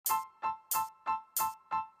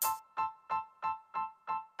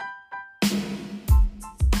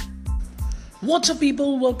What's up,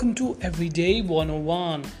 people? Welcome to Everyday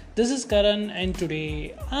 101. This is Karan, and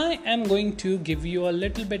today I am going to give you a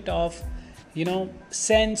little bit of,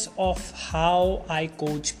 sense of how I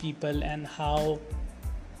coach people and how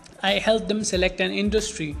I help them select an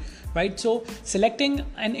industry, right? So, selecting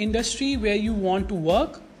an industry where you want to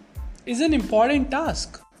work is an important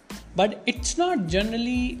task, but it's not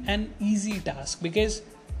generally an easy task because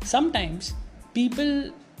sometimes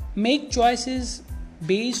people make choices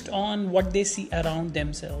based on what they see around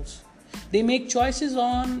themselves. They make choices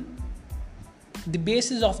on the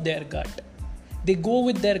basis of their gut. They go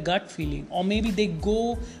with their gut feeling, or maybe they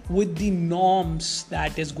go with the norms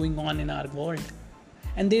that is going on in our world.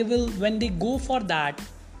 And they will, when they go for that,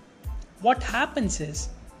 what happens is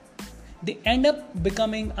they end up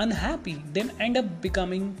becoming unhappy. They end up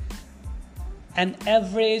becoming an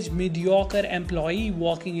average, mediocre employee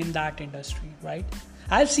working in that industry, right?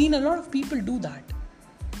 I've seen a lot of people do that.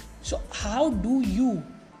 So how do you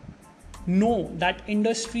know that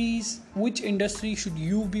which industry should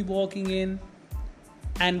you be working in,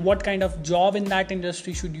 and what kind of job in that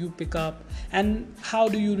industry should you pick up, and how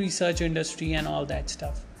do you research industry and all that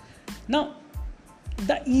stuff? Now,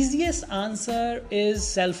 the easiest answer is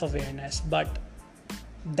self-awareness, but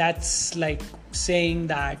that's like saying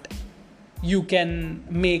that you can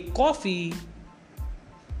make coffee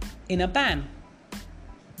in a pan.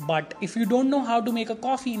 But if you don't know how to make a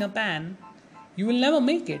coffee in a pan, you will never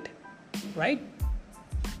make it, right?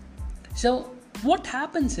 So what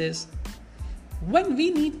happens is, when we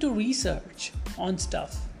need to research on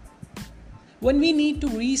stuff, when we need to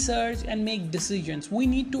research and make decisions, we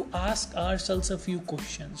need to ask ourselves a few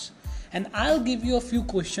questions. And I'll give you a few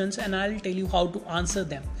questions and I'll tell you how to answer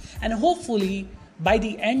them. And hopefully by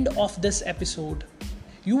the end of this episode,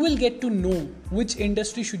 you will get to know which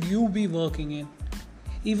industry should you be working in,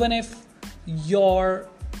 even if your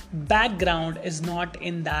background is not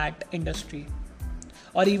in that industry,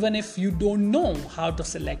 or even if you don't know how to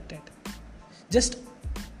select it. Just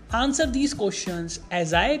answer these questions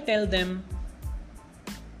as I tell them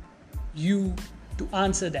you to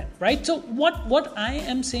answer them, right? So what I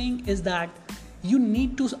am saying is that you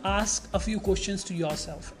need to ask a few questions to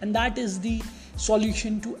yourself, and that is the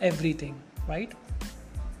solution to everything, right?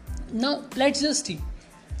 Now let's just see.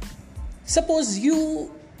 Suppose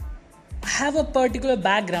you have a particular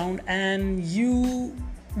background and you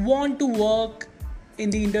want to work in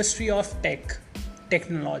the industry of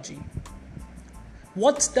technology.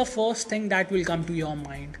 What's the first thing that will come to your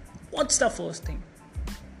mind? What's the first thing?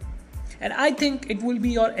 And I think it will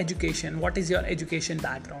be your education. What is your education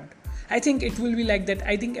background? I think it will be like that.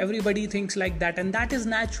 I think everybody thinks like that, and that is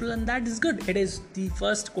natural and that is good. It is the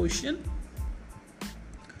first question.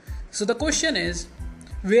 So the question is,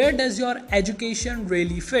 where does your education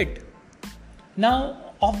really fit?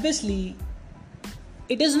 Now, obviously,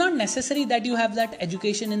 it is not necessary that you have that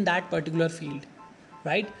education in that particular field,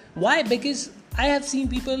 right? Why? Because I have seen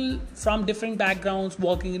people from different backgrounds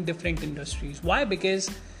working in different industries. Why?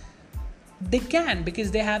 Because they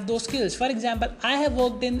have those skills. For example, I have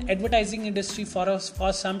worked in advertising industry for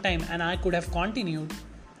some time, and I could have continued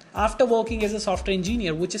after working as a software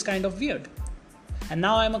engineer, which is kind of weird. And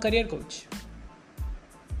now I'm a career coach,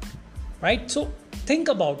 right? So think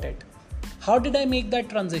about it. How did I make that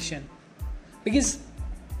transition? Because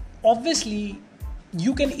obviously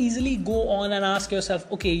you can easily go on and ask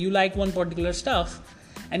yourself, okay, you like one particular stuff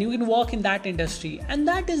and you can work in that industry, and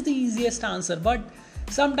that is the easiest answer. But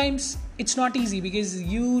sometimes it's not easy because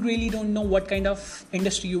you really don't know what kind of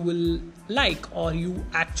industry you will like or you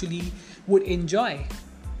actually would enjoy.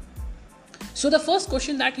 So the first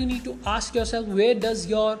question that you need to ask yourself, where does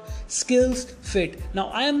your skills fit? Now,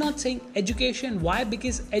 I am not saying education. Why?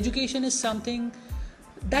 Because education is something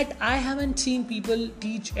that I haven't seen people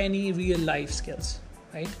teach any real life skills,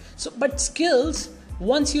 right? So, but skills,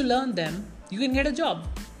 once you learn them, you can get a job.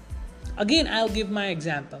 Again, I'll give my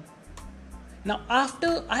example. Now,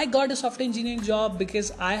 after I got a software engineering job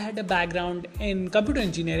because I had a background in computer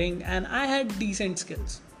engineering and I had decent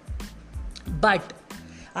skills. But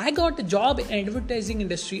I got a job in advertising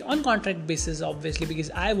industry on contract basis, obviously, because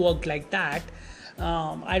I worked like that.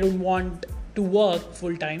 I don't want to work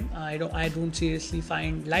full time. I don't seriously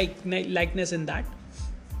find likeness in that.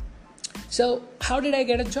 So how did I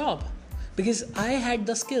get a job? Because I had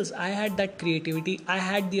the skills, I had that creativity, I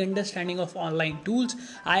had the understanding of online tools,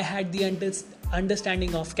 I had the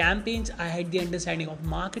understanding of campaigns, I had the understanding of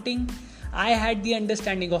marketing, I had the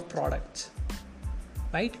understanding of products,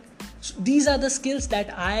 right? So these are the skills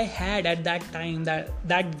that I had at that time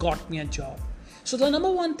that got me a job. So the number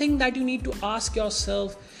one thing that you need to ask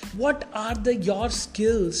yourself, what are your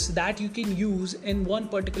skills that you can use in one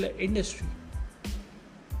particular industry?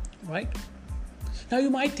 right? Now you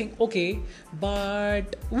might think, okay,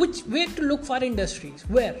 but where to look for industries?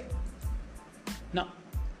 Where? Now,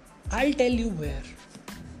 I'll tell you where.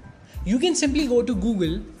 You can simply go to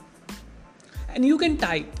Google and you can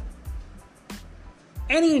type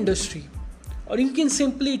any industry, or you can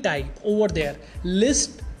simply type over there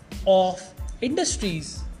list of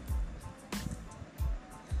industries.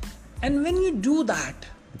 And when you do that,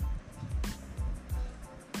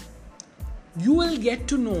 you will get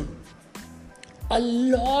to know a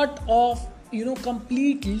lot of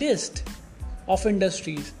complete list of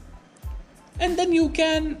industries, and then you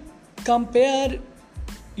can compare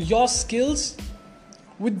your skills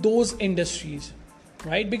with those industries,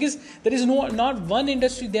 right? Because there is not one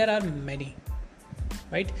industry, there are many,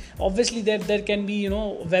 right? Obviously there can be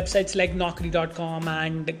websites like naukri.com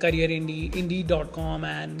and indeed.com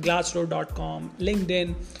and glassdoor.com,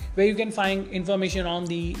 LinkedIn, where you can find information on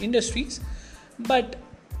the industries. But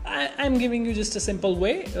I'm giving you just a simple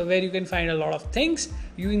way where you can find a lot of things.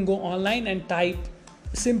 You can go online and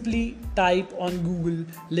simply type on Google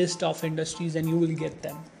list of industries and you will get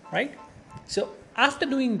them, right? So after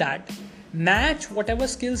doing that, match whatever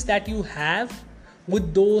skills that you have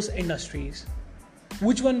with those industries.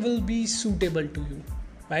 Which one will be suitable to you,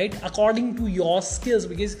 right? According to your skills,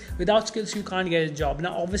 because without skills you can't get a job.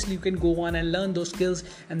 Now obviously you can go on and learn those skills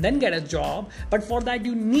and then get a job, but for that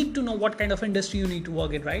you need to know what kind of industry you need to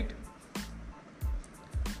work in, right?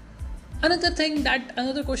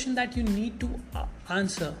 Another question that you need to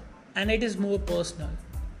answer, and it is more personal,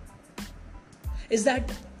 is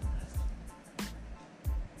that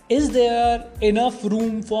is there enough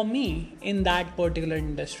room for me in that particular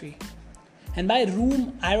industry? And by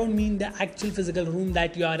room, I don't mean the actual physical room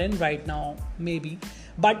that you are in right now, maybe,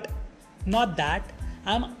 but not that.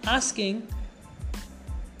 I'm asking,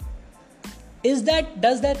 does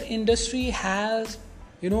that industry has,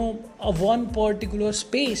 a one particular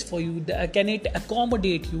space for you? Can it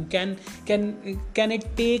accommodate you? Can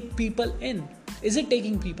it take people in? Is it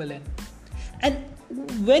taking people in? And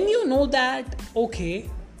when you know that, okay,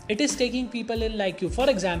 it is taking people in like you. For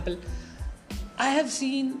example, I have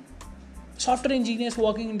seen software engineers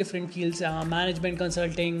working in different fields, management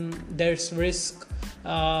consulting, there's risk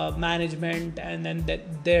management, and then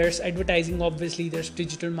there's advertising, obviously there's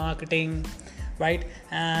digital marketing, right?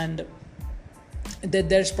 And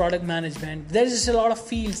there's product management. There's just a lot of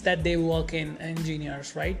fields that they work in,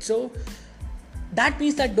 engineers, right? So that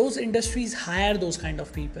means that those industries hire those kind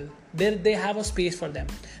of people. They have a space for them.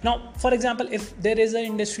 Now, for example, if there is an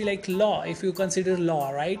industry like law, if you consider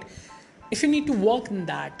law, right? If you need to work in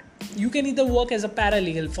that, you can either work as a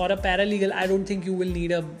paralegal. For a paralegal, I don't think you will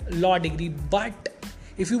need a law degree. But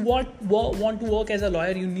if you want to work as a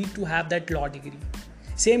lawyer, you need to have that law degree.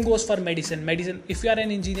 Same goes for medicine. If you are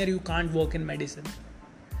an engineer, you can't work in medicine.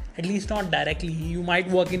 At least not directly. You might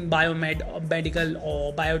work in biomed or medical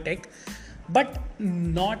or biotech, but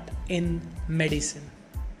not in medicine,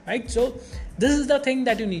 right? So this is the thing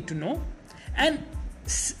that you need to know. And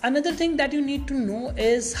another thing that you need to know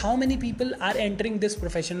is how many people are entering this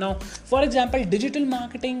profession. Now, for example, digital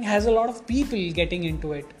marketing has a lot of people getting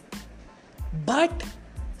into it, but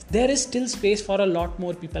there is still space for a lot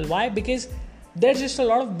more people. Why? Because there's just a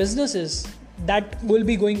lot of businesses that will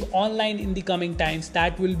be going online in the coming times,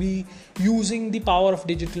 that will be using the power of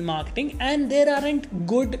digital marketing, and there aren't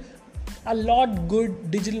a lot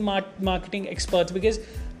good digital marketing experts, because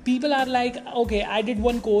people are like, okay, I did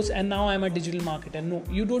one course and now I'm a digital marketer. No,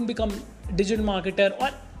 you don't become digital marketer, or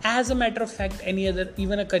as a matter of fact, any other,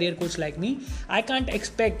 even a career coach like me, I can't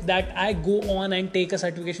expect that I go on and take a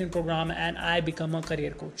certification program and I become a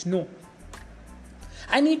career coach. No,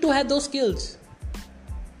 I need to have those skills.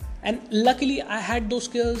 And luckily I had those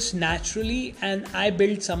skills naturally, and I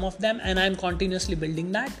built some of them, and I'm continuously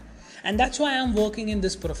building that. And that's why I'm working in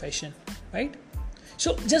this profession, right?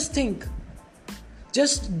 So just think,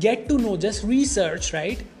 just get to know, just research,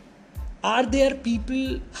 right? Are there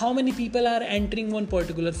people, how many people are entering one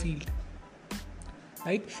particular field,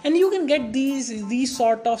 right? And you can get these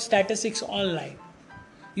sort of statistics online.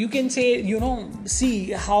 You can say,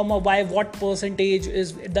 see what percentage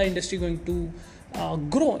is the industry going to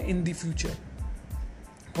grow in the future,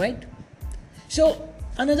 right? So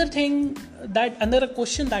another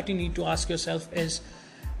question that you need to ask yourself is,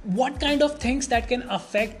 what kind of things that can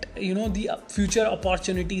affect the future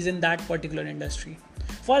opportunities in that particular industry.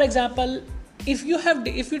 For example, if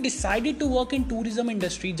you decided to work in tourism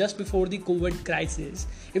industry just before the COVID crisis,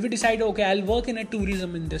 if you decide, okay, I'll work in a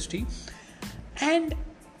tourism industry, and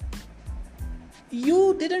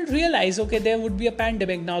you didn't realize, okay, there would be a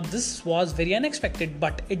pandemic. Now this was very unexpected,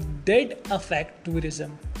 but it did affect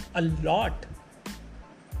tourism a lot.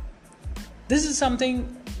 This is something,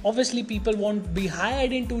 obviously people won't be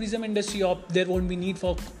hired in tourism industry, or there won't be need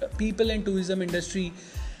for people in tourism industry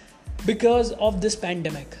because of this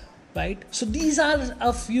pandemic, right? So these are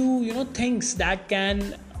a few things that can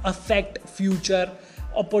affect future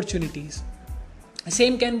opportunities.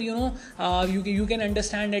 Same can be you can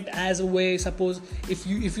understand it as a way. Suppose if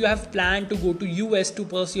you have planned to go to US to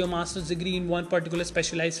pursue your master's degree in one particular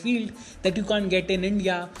specialized field that you can't get in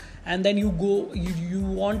India, and then you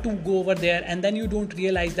want to go over there, and then you don't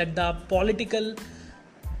realize that the political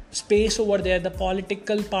space over there, the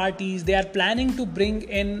political parties, they are planning to bring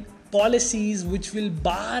in policies which will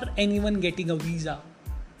bar anyone getting a visa,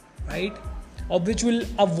 right? Or which will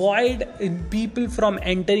avoid people from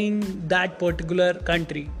entering that particular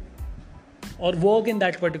country or work in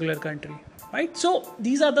that particular country, right? So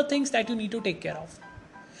these are the things that you need to take care of.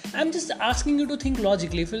 I'm just asking you to think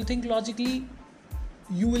logically. If you think logically,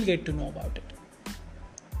 you will get to know about it.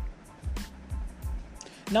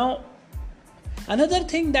 Now, another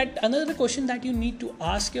question that you need to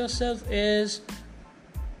ask yourself is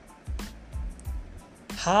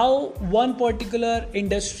how one particular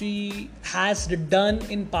industry has done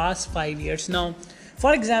in past 5 years. Now,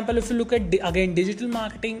 for example, if you look at again digital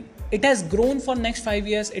marketing, it has grown for next 5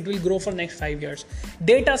 years, it will grow for next 5 years.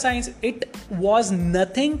 Data science, it was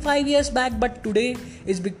nothing 5 years back, but today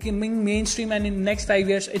is becoming mainstream, and in next 5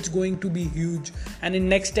 years it's going to be huge, and in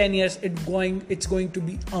next 10 years it's going to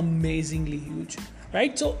be amazingly huge,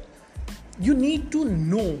 right? So you need to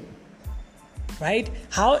know, right,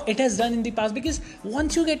 how it has done in the past, because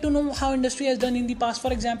once you get to know how industry has done in the past,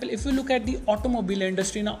 for example, if you look at the automobile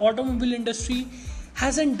industry, now automobile industry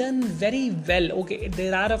hasn't done very well. Okay,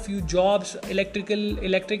 there are a few jobs, electric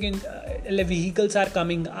vehicles are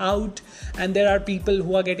coming out, and there are people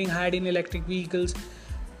who are getting hired in electric vehicles,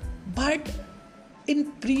 but in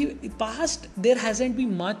past there hasn't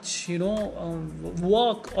been much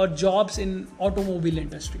work or jobs in automobile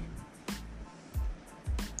industry,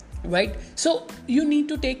 right? So you need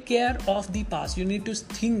to take care of the past. You need to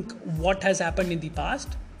think what has happened in the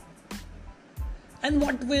past and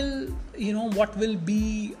what will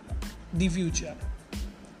be the future.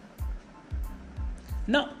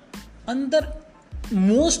 Now, another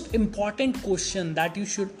most important question that you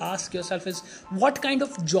should ask yourself is, what kind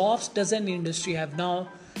of jobs does an industry have? Now,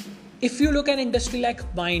 if you look at industry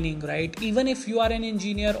like mining, right, even if you are an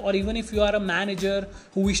engineer or even if you are a manager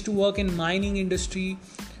who wish to work in mining industry,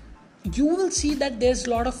 you will see that there's a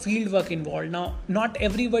lot of field work involved. Now, not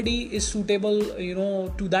everybody is suitable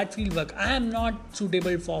to that field work. I am not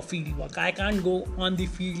suitable for field work. I can't go on the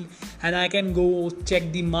field and I can go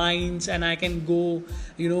check the mines, and I can go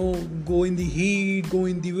go in the heat, go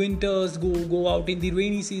in the winters, go out in the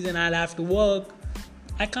rainy season. I'll have to work.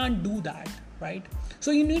 I can't do that, right? So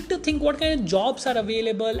you need to think what kind of jobs are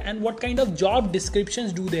available and what kind of job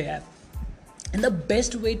descriptions do they have. And the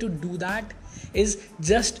best way to do that is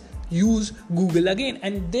just use Google again,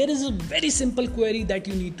 and there is a very simple query that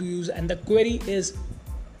you need to use, and the query is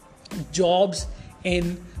jobs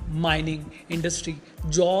in mining industry,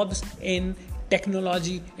 jobs in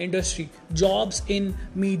technology industry, jobs in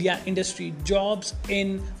media industry, jobs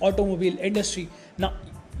in automobile industry. Now,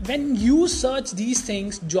 when you search these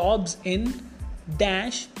things, jobs in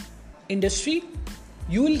dash industry,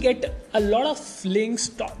 you will get a lot of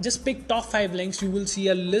links. Just pick top 5 links. You will see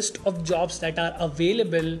a list of jobs that are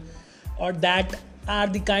available, or that are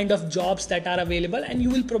the kind of jobs that are available, and you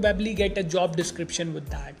will probably get a job description with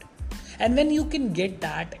that. And when you can get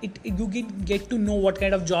that, you can get to know what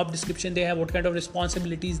kind of job description they have, what kind of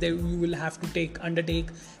responsibilities you will have to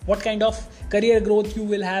undertake, what kind of career growth you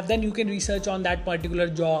will have. Then you can research on that particular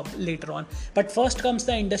job later on. But first comes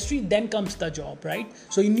the industry, then comes the job, right?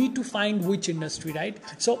 So you need to find which industry, right?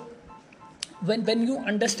 So when you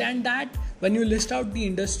understand that, when you list out the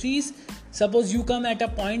industries, suppose you come at a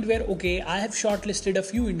point where, okay, I have shortlisted a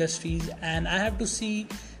few industries and I have to see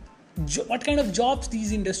what kind of jobs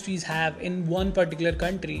these industries have in one particular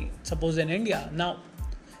country, suppose in India. Now,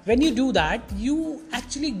 when you do that, you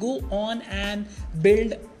actually go on and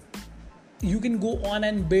build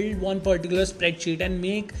one particular spreadsheet and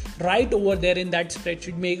make right over there in that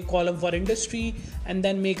spreadsheet, make a column for industry, and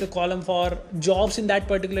then make a column for jobs in that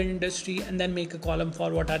particular industry, and then make a column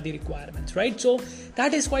for what are the requirements, right? So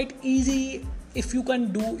that is quite easy. If you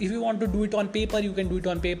want to do it on paper, you can do it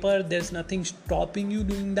on paper. There's nothing stopping you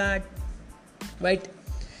doing that, right?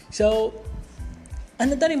 So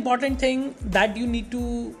another important thing that you need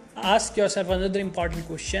to ask yourself, another important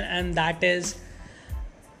question, and that is,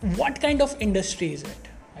 what kind of industry is it,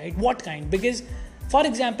 right? What kind? Because, for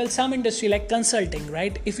example, some industry like consulting,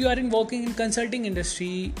 right? If you are working in consulting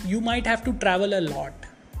industry, you might have to travel a lot,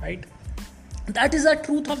 right? That is the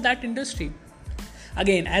truth of that industry.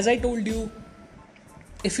 Again, as I told you,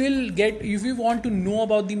 if you want to know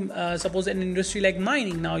about the suppose an industry like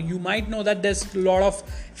mining, now you might know that there's a lot of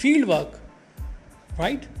field work,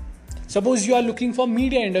 right? Suppose you are looking for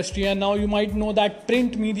media industry, and now you might know that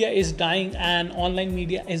print media is dying and online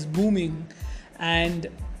media is booming, and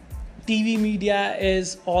TV media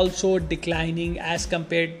is also declining as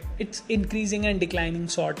compared. It's increasing and declining,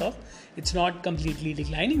 sort of. It's not completely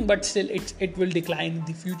declining, but still it will decline in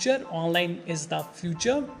the future. Online is the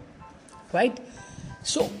future, right?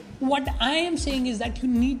 So what I am saying is that you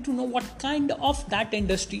need to know what kind of that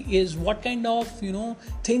industry is, what kind of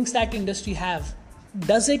things that industry have.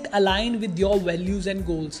 Does it align with your values and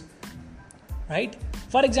goals, right?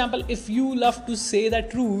 For example, if you love to say the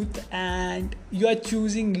truth and you are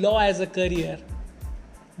choosing law as a career,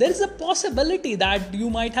 there is a possibility that you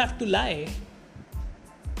might have to lie.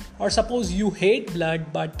 Or suppose you hate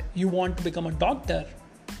blood but you want to become a doctor.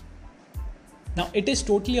 Now it is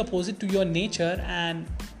totally opposite to your nature, and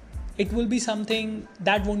it will be something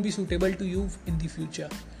that won't be suitable to you in the future,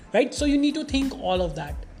 right? So you need to think all of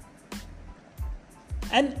that.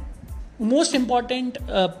 And most important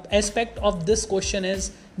aspect of this question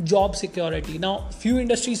is job security. Now few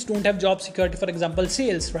industries don't have job security. For example,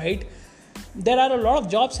 sales, right? There are a lot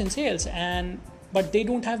of jobs in sales, but they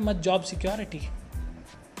don't have much job security.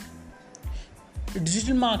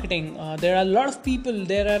 Digital marketing, there are a lot of people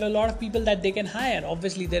that they can hire.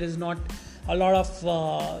 Obviously there is not a lot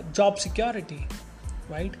of job security,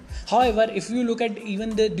 right? However, if you look at even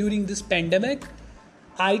during this pandemic,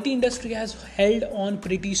 IT industry has held on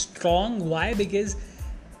pretty strong. Why? Because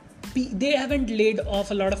they haven't laid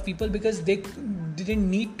off a lot of people because they didn't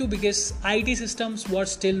need to, because IT systems were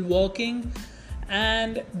still working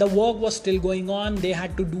and the work was still going on. They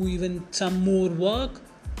had to do even some more work,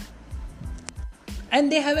 and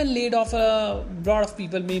they haven't laid off a lot of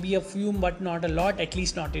people, maybe a few but not a lot, at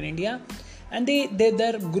least not in India. And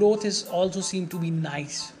their growth is also seem to be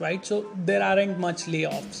nice, right? So there aren't much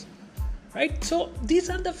layoffs, right? So these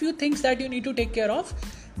are the few things that you need to take care of.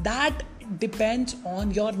 That depends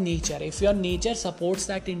on your nature. If your nature supports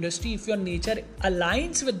that industry, if your nature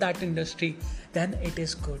aligns with that industry, then it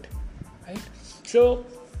is good, right? So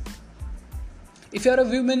if you're a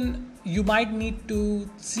woman, you might need to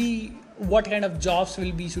see what kind of jobs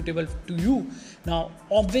will be suitable to you. Now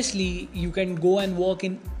obviously you can go and work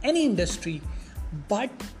in any industry,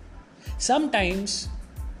 but sometimes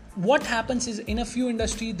what happens is in a few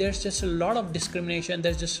industry there's just a lot of discrimination.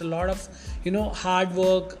 There's just a lot of hard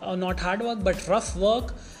work, or not hard work but rough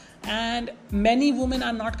work, and many women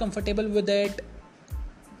are not comfortable with it.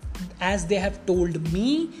 As they have told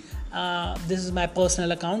me, this is my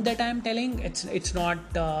personal account that I am telling. It's not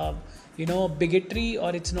bigotry,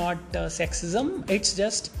 or it's not sexism. It's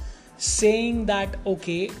just saying that,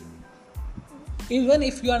 okay, even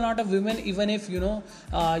if you are not a woman, even if you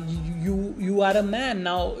are a man,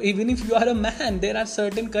 now even if you are a man, there are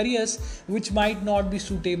certain careers which might not be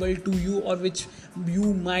suitable to you, or which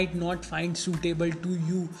you might not find suitable to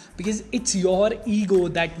you, because it's your ego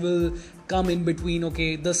that will come in between.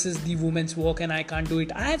 Okay, this is the woman's work and I can't do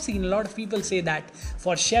it. I have seen a lot of people say that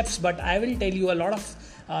for chefs, but I will tell you, a lot of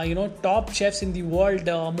top chefs in the world,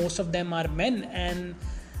 most of them are men, and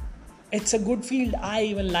it's a good field. I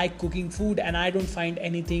even like cooking food, and I don't find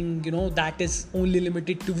anything that is only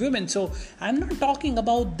limited to women. So I'm not talking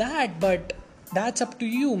about that, but that's up to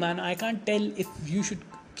you, man. I can't tell if you should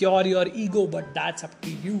cure your ego, but that's up to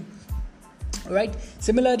you, right?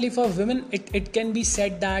 Similarly for women, it can be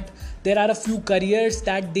said that there are a few careers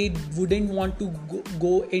that they wouldn't want to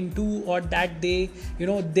go into, or that they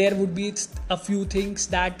there would be a few things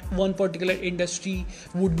that one particular industry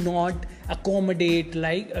would not accommodate,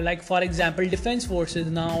 like for example defense forces.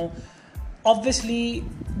 Now obviously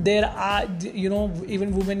there are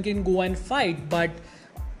even women can go and fight, but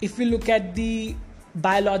if we look at the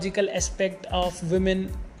biological aspect of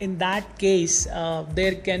women, in that case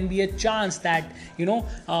there can be a chance that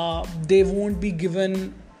they won't be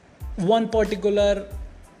given one particular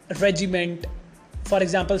regiment. For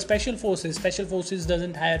example, special forces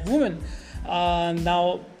doesn't hire women.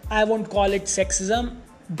 Now I won't call it sexism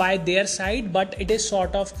by their side, but it is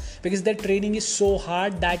sort of, because their training is so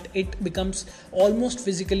hard that it becomes almost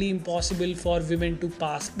physically impossible for women to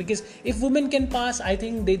pass. Because if women can pass, I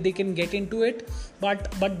think they can get into it, but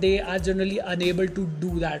they are generally unable to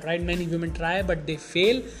do that, right? Many women try but they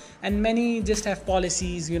fail, and many just have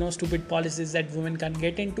policies, stupid policies that women can't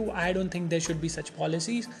get into. I don't think there should be such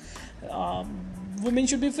policies. Women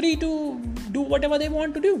should be free to do whatever they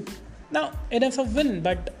want to do. Now enough of women,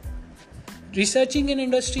 but researching in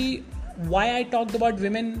industry, why I talked about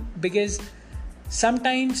women, because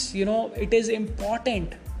sometimes it is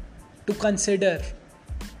important to consider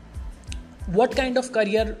what kind of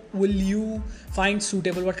career will you find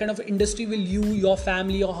suitable, what kind of industry will you, your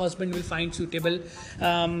family, your husband will find suitable.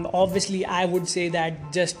 Obviously I would say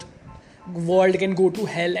that just world can go to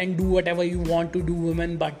hell and do whatever you want to do,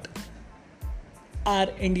 women, but our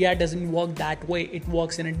India doesn't work that way. It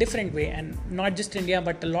works in a different way, and not just India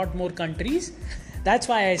but a lot more countries. That's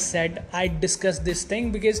why I said I discuss this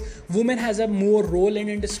thing, because women has a more role in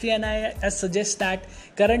industry, and I suggest that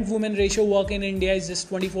current women ratio work in India is just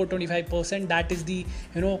 24-25%. That is the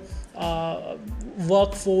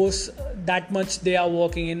workforce, that much they are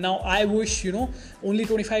working in. Now I wish only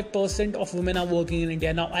 25% of women are working in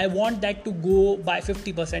India. Now I want that to go by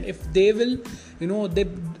 50%. If they will,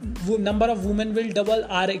 the number of women will double,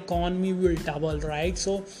 our economy will double, right?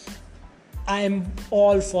 So I am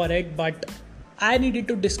all for it, but I needed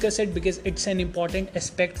to discuss it because it's an important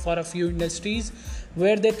aspect for a few industries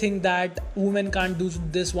where they think that women can't do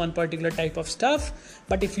this one particular type of stuff.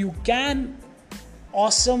 But if you can,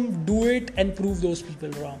 awesome, do it and prove those people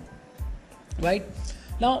wrong. Right?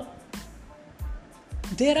 Now,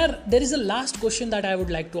 there is a last question that I would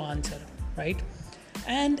like to answer. Right?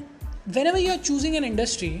 And whenever you are choosing an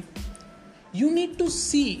industry, you need to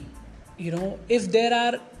see, if there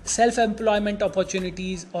are self-employment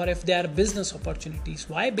opportunities or if there are business opportunities.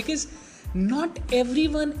 Why? Because not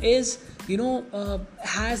everyone is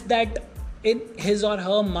has that in his or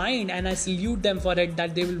her mind, and I salute them for it,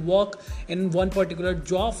 that they will work in one particular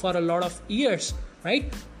job for a lot of years,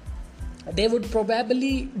 right? They would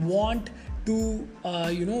probably want to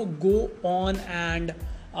go on and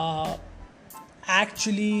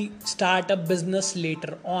actually start a business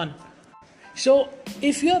later on. So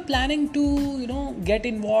if you are planning to get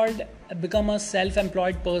involved, become a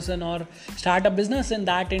self-employed person or start a business in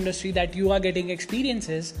that industry that you are getting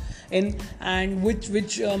experiences in, and which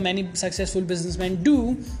many successful businessmen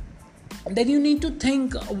do, then you need to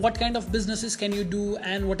think what kind of businesses can you do,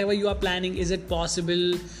 and whatever you are planning, is it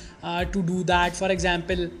possible to do that. For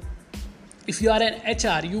example, if you are an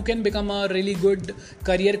HR, you can become a really good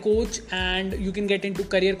career coach, and you can get into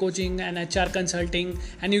career coaching and HR consulting,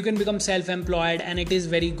 and you can become self-employed, and it is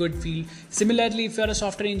very good field. Similarly, if you are a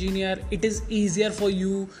software engineer, it is easier for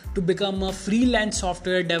you to become a freelance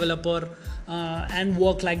software developer and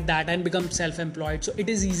work like that and become self-employed. So it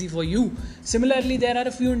is easy for you. Similarly, there are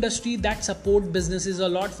a few industries that support businesses a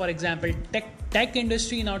lot. For example, tech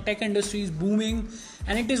industry. Now tech industry is booming,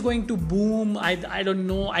 and it is going to boom. I don't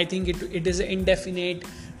know. I think it is indefinite,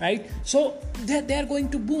 right? So they are going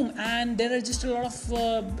to boom, and there are just a lot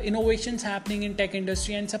of innovations happening in tech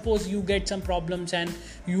industry. And suppose you get some problems and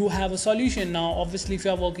you have a solution. Now obviously, if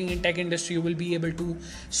you are working in tech industry, you will be able to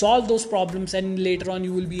solve those problems, and later on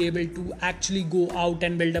you will be able to actually go out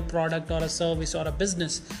and build a product or a service or a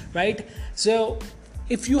business, right? So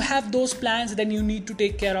if you have those plans, then you need to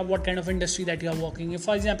take care of what kind of industry that you are working in.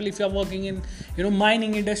 For example, if you are working in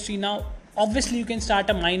mining industry, now obviously you can start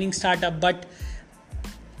a mining startup, but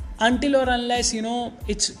until or unless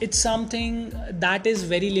it's something that is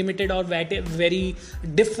very limited or very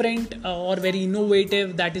different or very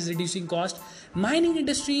innovative, that is reducing cost. Mining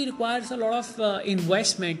industry requires a lot of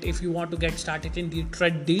investment if you want to get started in the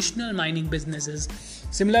traditional mining businesses.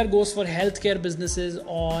 Similar goes for healthcare businesses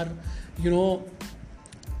or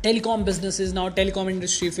telecom businesses. Now telecom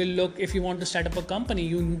industry, if you want to start up a company,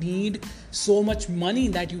 you need so much money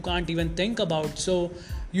that you can't even think about. So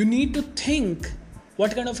you need to think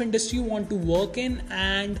what kind of industry you want to work in,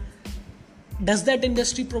 and does that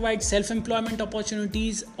industry provide self-employment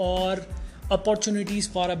opportunities or opportunities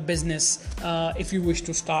for a business if you wish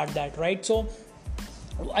to start that, right? So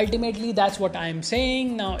ultimately that's what I'm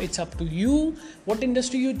saying. Now it's up to you what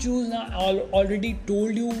industry you choose. Now I already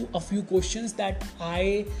told you a few questions that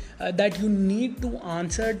that you need to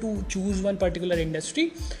answer to choose one particular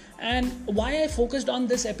industry. And why I focused on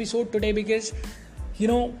this episode today, because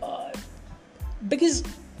because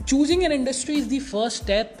choosing an industry is the first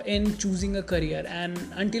step in choosing a career, and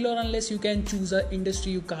until or unless you can choose an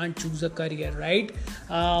industry, you can't choose a career, right?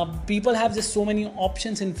 People have just so many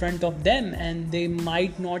options in front of them, and they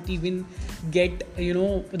might not even get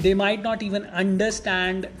they might not even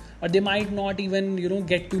understand, or they might not even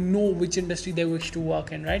get to know which industry they wish to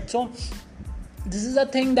work in, right? So this is the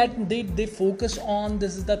thing that they focus on.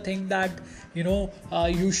 This is the thing that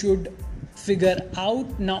you should figure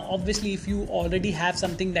out. Now obviously, if you already have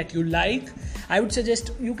something that you like, I would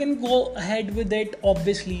suggest you can go ahead with it,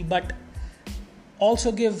 obviously, but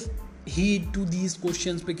also give heed to these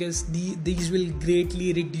questions, because these will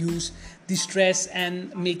greatly reduce the stress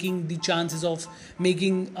and making the chances of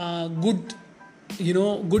making good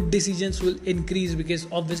good decisions will increase, because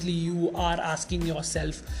obviously you are asking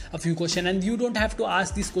yourself a few questions, and you don't have to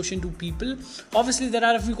ask this question to people. Obviously there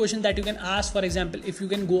are a few questions that you can ask. For example, if you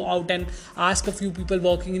can go out and ask a few people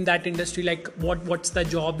working in that industry, like what's the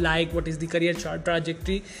job like, what is the career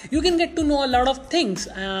trajectory, you can get to know a lot of things.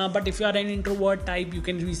 But if you are an introvert type, you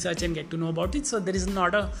can research and get to know about it, so there is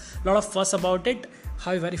not a lot of fuss about it.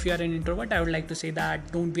 However, if you are an introvert, I would like to say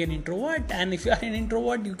that don't be an introvert. And if you are an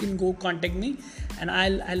introvert, you can go contact me, and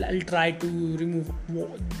I'll try to remove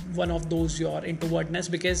one of those your introvertness,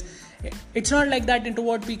 because it's not like that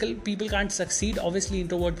introvert people can't succeed. Obviously,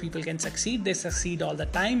 introvert people can succeed. They succeed all the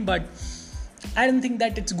time, but I don't think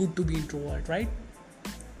that it's good to be introvert, right?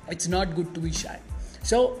 It's not good to be shy.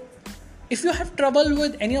 So if you have trouble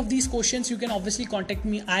with any of these questions, you can obviously contact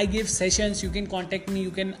me. I give sessions. You can contact me, you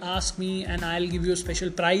can ask me, and I'll give you a special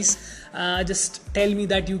price. Just tell me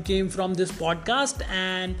that you came from this podcast,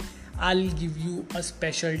 and I'll give you a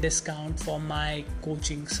special discount for my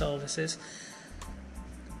coaching services.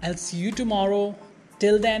 I'll see you tomorrow.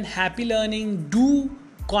 Till then, happy learning. Do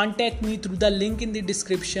contact me through the link in the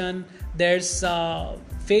description. There's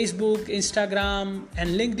Facebook, Instagram,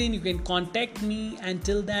 and LinkedIn. You can contact me.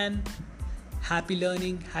 Until then, happy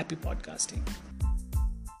learning, happy podcasting.